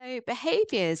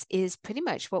behaviors is pretty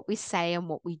much what we say and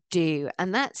what we do.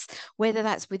 And that's whether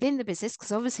that's within the business,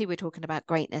 because obviously we're talking about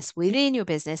greatness within your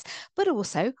business, but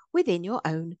also within your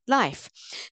own life.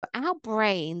 Our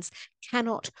brains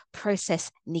cannot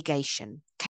process negation.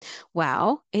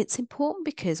 Well, it's important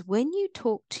because when you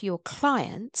talk to your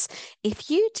clients, if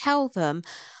you tell them,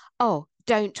 oh,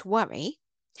 don't worry,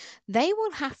 they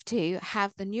will have to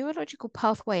have the neurological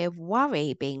pathway of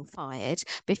worry being fired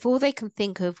before they can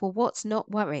think of, well, what's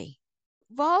not worry?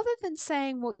 Rather than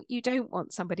saying what you don't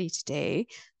want somebody to do,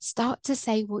 start to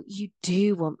say what you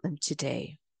do want them to do.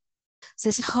 So,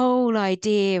 this whole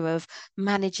idea of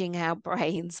managing our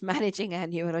brains, managing our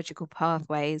neurological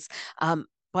pathways,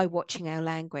 by watching our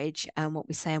language and what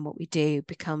we say and what we do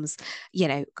becomes,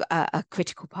 a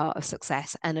critical part of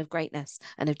success and of greatness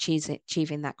and of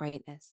achieving that greatness.